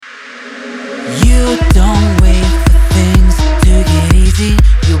Don't wait for things to get easy.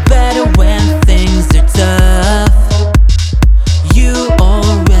 You're better when things are tough. You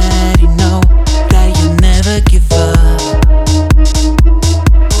already know that you never give up,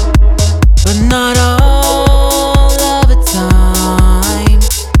 but not all of the time.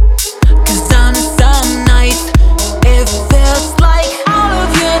 'Cause on some nights it feels like all of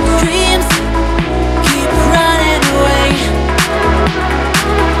your dreams keep running away.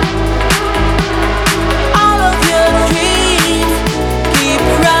 All of your dreams keep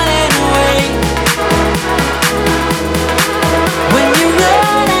running away. When you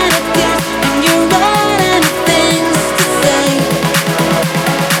run out of tears and you run out of things to say,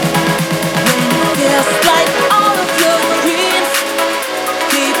 when it feels like all of your dreams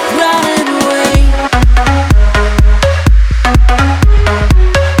keep running away.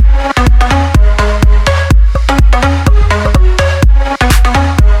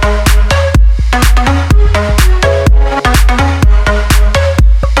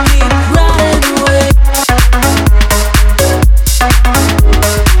 Keep running away.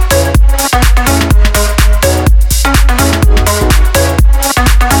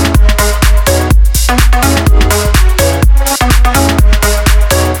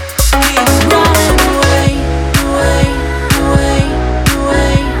 Keep running away, away, away,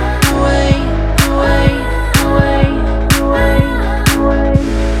 away, away, away, away,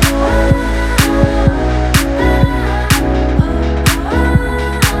 away,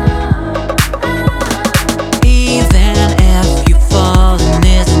 Even if you fall and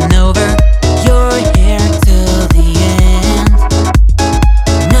isn't over, you're here till the end.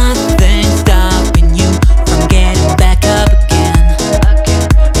 Nothing's stopping you from getting back up again.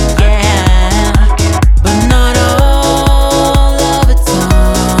 Yeah, but not all of the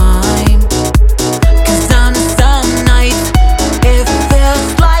time. 'Cause on some nights it feels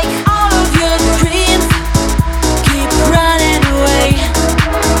like all of your dreams keep running away.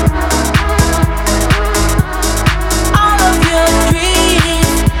 All of your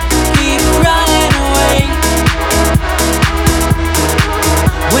dreams keep running away.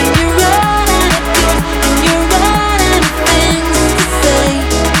 When you run out of tears and you run out of things to say,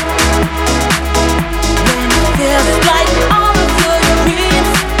 when it feels like all of your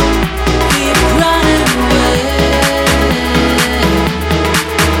dreams keep running away.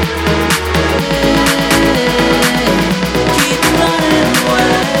 Keep running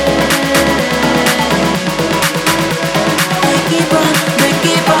away. They keep on, they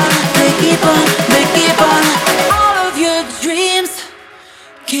keep on, they keep on, they keep on. All of your dreams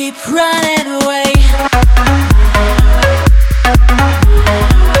keep running away.